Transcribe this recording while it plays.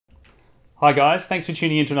Hi guys, thanks for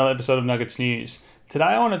tuning in to another episode of Nuggets News. Today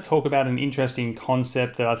I want to talk about an interesting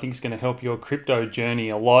concept that I think is going to help your crypto journey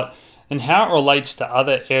a lot and how it relates to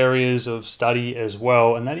other areas of study as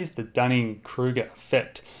well, and that is the Dunning Kruger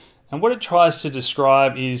Effect. And what it tries to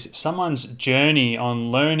describe is someone's journey on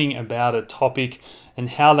learning about a topic and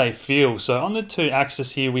how they feel. So on the two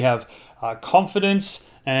axes here we have confidence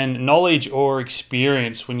and knowledge or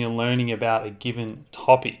experience when you're learning about a given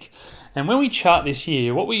topic. And when we chart this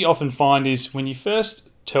here, what we often find is when you first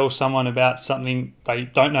tell someone about something, they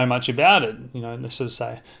don't know much about it. You know, they sort of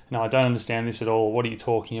say, no, I don't understand this at all. What are you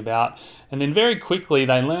talking about? And then very quickly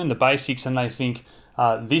they learn the basics and they think,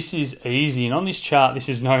 this is easy. And on this chart, this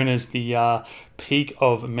is known as the peak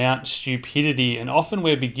of Mount Stupidity. And often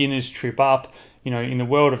where beginners trip up, you know, in the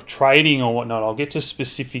world of trading or whatnot. I'll get to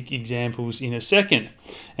specific examples in a second.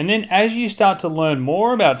 And then as you start to learn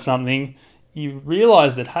more about something, you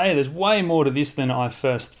realize that, hey, there's way more to this than I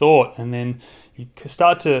first thought. And then you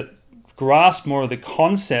start to grasp more of the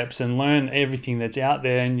concepts and learn everything that's out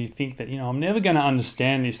there. And you think that, you know, I'm never going to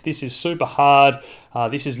understand this. This is super hard.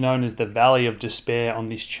 This is known as the valley of despair on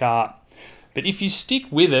this chart. But if you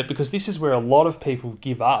stick with it, because this is where a lot of people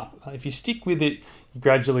give up, if you stick with it, you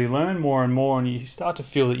gradually learn more and more, and you start to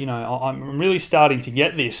feel that, you know, I'm really starting to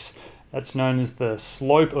get this. That's known as the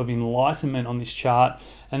slope of enlightenment on this chart.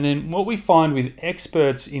 And then what we find with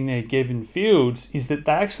experts in their given fields is that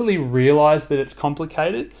they actually realize that it's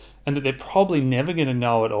complicated and that they're probably never going to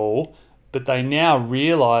know it all, but they now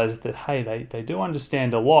realize that, hey, they do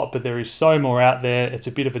understand a lot, but there is so more out there. It's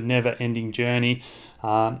a bit of a never-ending journey,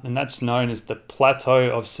 and that's known as the plateau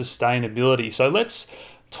of sustainability. So let's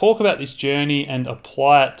talk about this journey and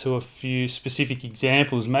apply it to a few specific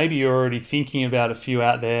examples. Maybe you're already thinking about a few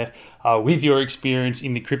out there with your experience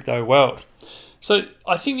in the crypto world. So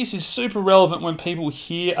I think this is super relevant when people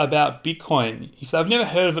hear about Bitcoin. If they've never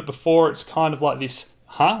heard of it before, it's kind of like this,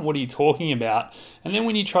 what are you talking about? And then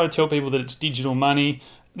when you try to tell people that it's digital money,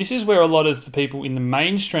 this is where a lot of the people in the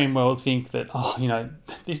mainstream world think that, oh, you know,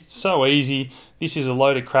 this is so easy. This is a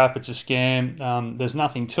load of crap. It's a scam. There's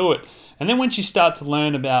nothing to it. And then once you start to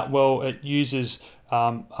learn about, well, it uses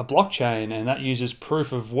a blockchain and that uses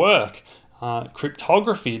proof of work,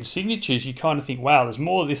 cryptography and signatures, you kind of think, wow, there's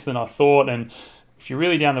more of this than I thought. And if you're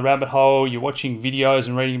really down the rabbit hole, you're watching videos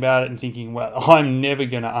and reading about it and thinking, well, I'm never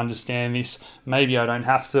going to understand this. Maybe I don't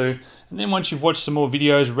have to. And then once you've watched some more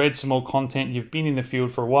videos, read some more content, you've been in the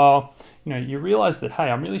field for a while, you know, you realize that,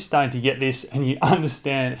 hey, I'm really starting to get this, and you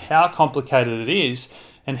understand how complicated it is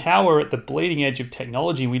and how we're at the bleeding edge of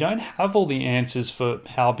technology. We don't have all the answers for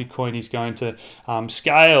how Bitcoin is going to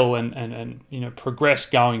scale and you know, progress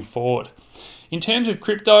going forward. In terms of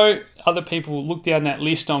crypto, other people look down that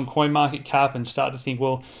list on CoinMarketCap and start to think,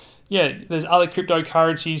 well, yeah, there's other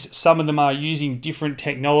cryptocurrencies. Some of them are using different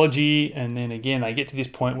technology. And then again, they get to this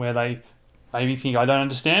point where they maybe think, I don't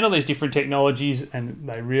understand all these different technologies. And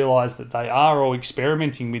they realize that they are all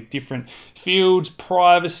experimenting with different fields,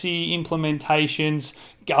 privacy, implementations,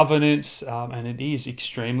 governance, and it is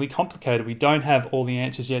extremely complicated. We don't have all the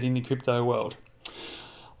answers yet in the crypto world.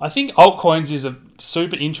 I think altcoins is a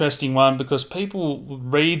super interesting one because people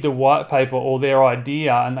read the white paper or their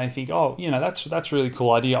idea and they think, oh, you know, that's a really cool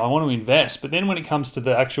idea. I want to invest. But then when it comes to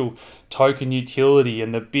the actual token utility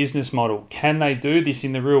and the business model, can they do this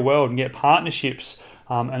in the real world and get partnerships?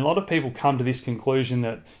 And a lot of people come to this conclusion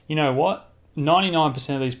that, you know what,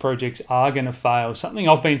 99% of these projects are going to fail. Something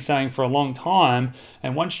I've been saying for a long time.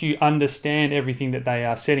 And once you understand everything that they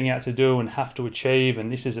are setting out to do and have to achieve,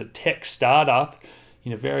 and this is a tech startup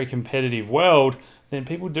in a very competitive world, then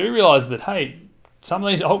people do realize that, hey, some of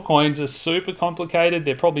these altcoins are super complicated.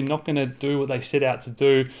 They're probably not going to do what they set out to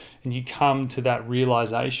do, and you come to that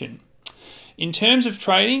realization. In terms of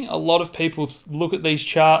trading, a lot of people look at these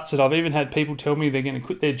charts, and I've even had people tell me they're going to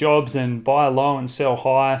quit their jobs and buy low and sell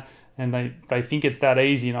high, and they think it's that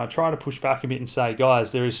easy. And I try to push back a bit and say,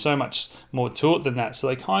 guys, there is so much more to it than that. So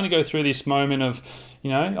they kind of go through this moment of, you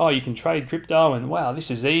know, oh, you can trade crypto and wow, this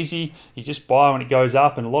is easy. You just buy when it goes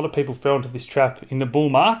up. And a lot of people fell into this trap in the bull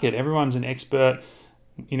market. Everyone's an expert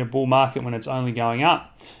in a bull market when it's only going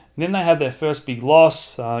up. And then they have their first big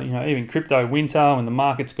loss, you know, even crypto winter when the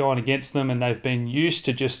market's going against them and they've been used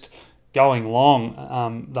to just going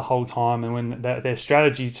long the whole time. And when their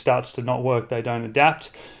strategy starts to not work, they don't adapt.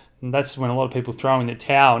 And that's when a lot of people throw in the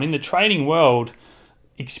towel. And in the trading world,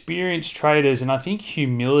 experienced traders, and I think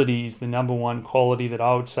humility is the number one quality that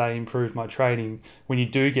I would say improved my trading when you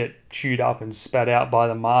do get chewed up and spat out by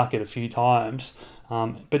the market a few times.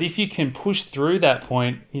 But if you can push through that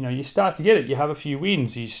point, you know, you start to get it. You have a few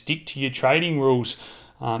wins. You stick to your trading rules.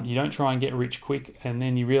 You don't try and get rich quick. And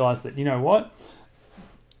then you realize that, you know what?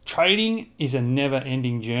 trading is a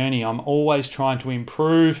never-ending journey. I'm always trying to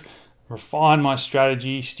improve, refine my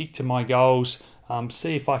strategy, stick to my goals,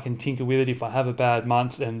 see if I can tinker with it if I have a bad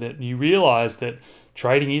month, and that you realize that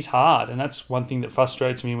trading is hard. And that's one thing that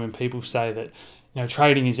frustrates me when people say that,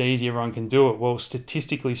 trading is easy, everyone can do it. Well,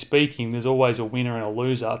 statistically speaking, there's always a winner and a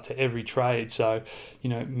loser to every trade. So,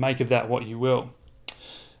 make of that what you will.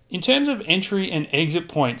 In terms of entry and exit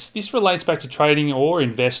points, this relates back to trading or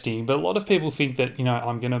investing, but a lot of people think that,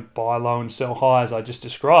 I'm going to buy low and sell high as I just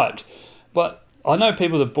described. But I know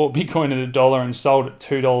people that bought Bitcoin at $1 and sold at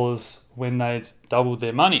 $2 when they'd doubled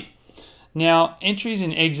their money. Now, entries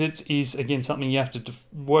and exits is, again, something you have to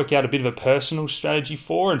work out a bit of a personal strategy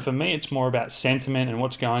for. And for me, it's more about sentiment and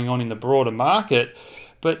what's going on in the broader market.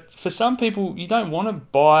 But for some people, you don't want to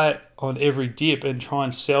buy on every dip and try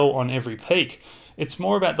and sell on every peak. It's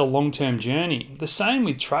more about the long-term journey. The same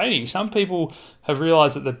with trading. Some people have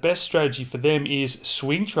realized that the best strategy for them is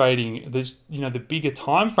swing trading. There's, the bigger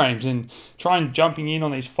time frames, and trying jumping in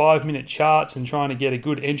on these 5-minute charts and trying to get a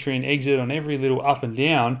good entry and exit on every little up and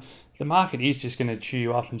down. The market is just going to chew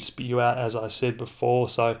you up and spit you out, as I said before.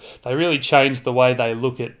 So they really changed the way they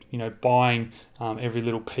look at, buying every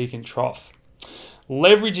little peak and trough.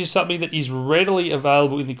 Leverage is something that is readily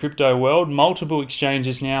available in the crypto world. Multiple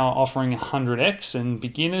exchanges now offering 100x, and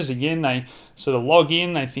beginners, again, they sort of log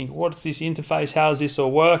in, they think, what's this interface? How does this all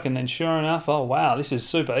work? And then sure enough, oh wow, this is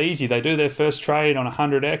super easy. They do their first trade on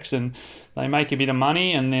 100x and they make a bit of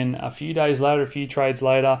money, and then a few days later, a few trades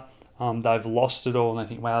later, they've lost it all, and they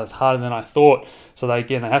think, wow, that's harder than I thought. So they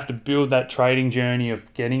have to build that trading journey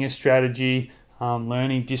of getting a strategy,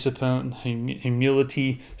 learning discipline,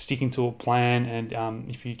 humility, sticking to a plan, and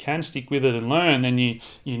if you can stick with it and learn, then you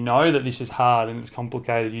know that this is hard and it's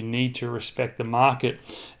complicated. You need to respect the market.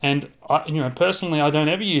 And personally, I don't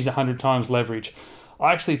ever use 100 times leverage.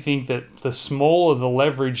 I actually think that the smaller the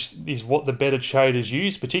leverage is what the better traders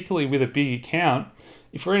use, particularly with a big account.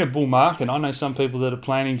 If we're in a bull market, I know some people that are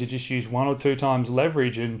planning to just use 1 or 2 times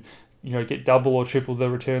leverage and get double or triple the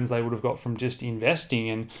returns they would have got from just investing,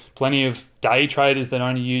 and plenty of day traders that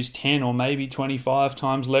only use 10 or maybe 25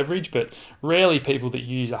 times leverage, but rarely people that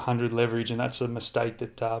use 100 leverage, and that's a mistake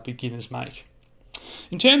that beginners make.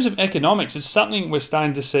 In terms of economics, it's something we're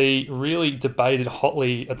starting to see really debated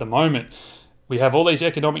hotly at the moment. We have all these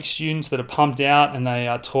economics students that are pumped out and they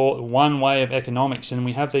are taught one way of economics, and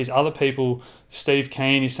we have these other people. Steve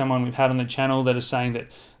Keen is someone we've had on the channel that is saying that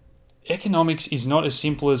economics is not as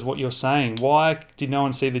simple as what you're saying. Why did no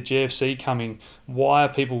one see the GFC coming? Why are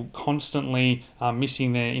people constantly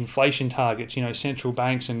missing their inflation targets, central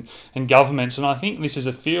banks and governments? And I think this is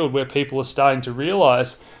a field where people are starting to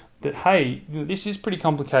realize that, hey, this is pretty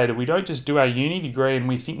complicated. We don't just do our uni degree and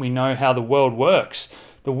we think we know how the world works.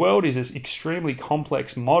 The world is an extremely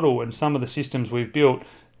complex model, and some of the systems we've built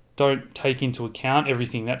don't take into account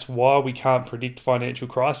everything. That's why we can't predict financial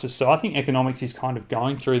crisis. So I think economics is kind of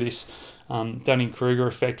going through this Dunning Kruger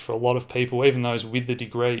effect for a lot of people, even those with the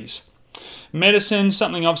degrees. Medicine,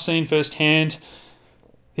 something I've seen firsthand.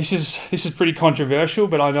 This is pretty controversial,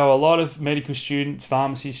 but I know a lot of medical students,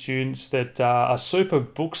 pharmacy students that are super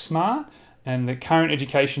book smart, and the current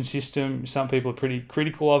education system, some people are pretty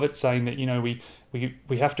critical of it, saying that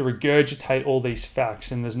we have to regurgitate all these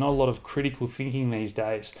facts, and there's not a lot of critical thinking these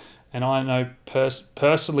days. And I know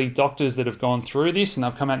personally doctors that have gone through this and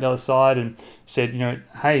they've come out the other side and said,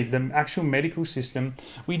 hey, the actual medical system,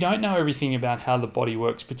 we don't know everything about how the body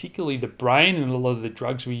works, particularly the brain and a lot of the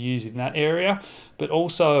drugs we use in that area, but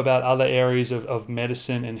also about other areas of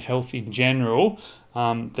medicine and health in general.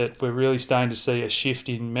 That we're really starting to see a shift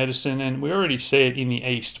in medicine, and we already see it in the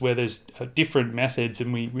East where there's different methods,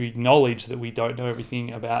 and we acknowledge that we don't know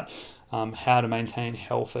everything about how to maintain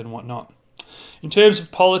health and whatnot. In terms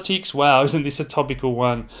of politics, wow, isn't this a topical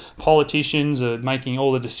one? Politicians are making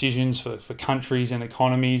all the decisions for countries and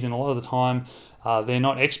economies, and a lot of the time they're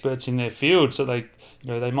not experts in their field, so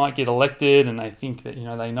they might get elected and they think that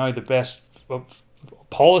they know the best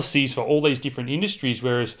policies for all these different industries,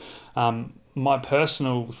 whereas my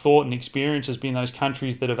personal thought and experience has been those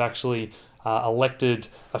countries that have actually elected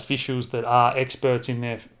officials that are experts in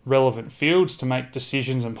their relevant fields to make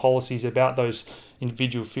decisions and policies about those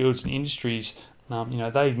individual fields and industries.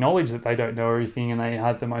 They acknowledge that they don't know everything and they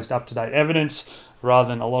have the most up-to-date evidence, rather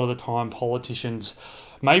than a lot of the time politicians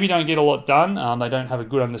maybe don't get a lot done. They don't have a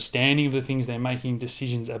good understanding of the things they're making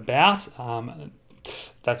decisions about,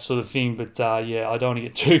 that sort of thing. But I don't want to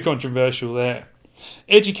get too controversial there.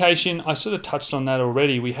 Education, I sort of touched on that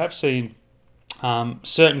already. We have seen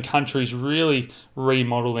certain countries really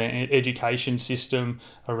remodel their education system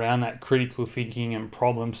around that critical thinking and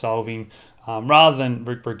problem solving, rather than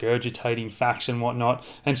regurgitating facts and whatnot.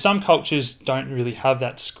 And some cultures don't really have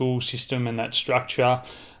that school system and that structure.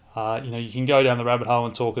 You can go down the rabbit hole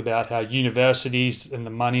and talk about how universities and the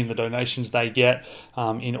money and the donations they get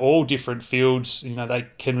in all different fields, they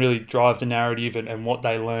can really drive the narrative and what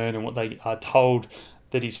they learn and what they are told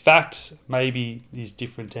that is facts maybe is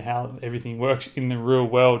different to how everything works in the real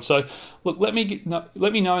world. So look, let me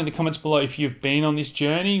know in the comments below if you've been on this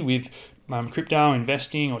journey with crypto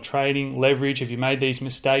investing or trading, leverage. Have you made these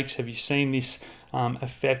mistakes? Have you seen this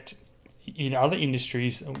effect in other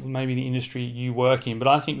industries, maybe the industry you work in? But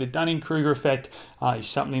I think the Dunning Kruger effect is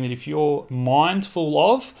something that if you're mindful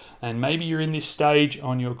of, and maybe you're in this stage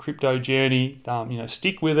on your crypto journey,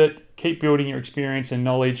 stick with it, keep building your experience and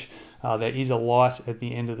knowledge. There is a light at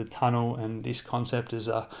the end of the tunnel, and this concept has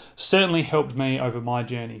certainly helped me over my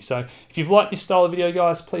journey. So if you've liked this style of video,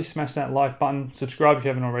 guys, please smash that like button, subscribe if you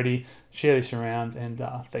haven't already, share this around, and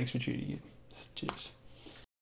thanks for tuning in. Cheers.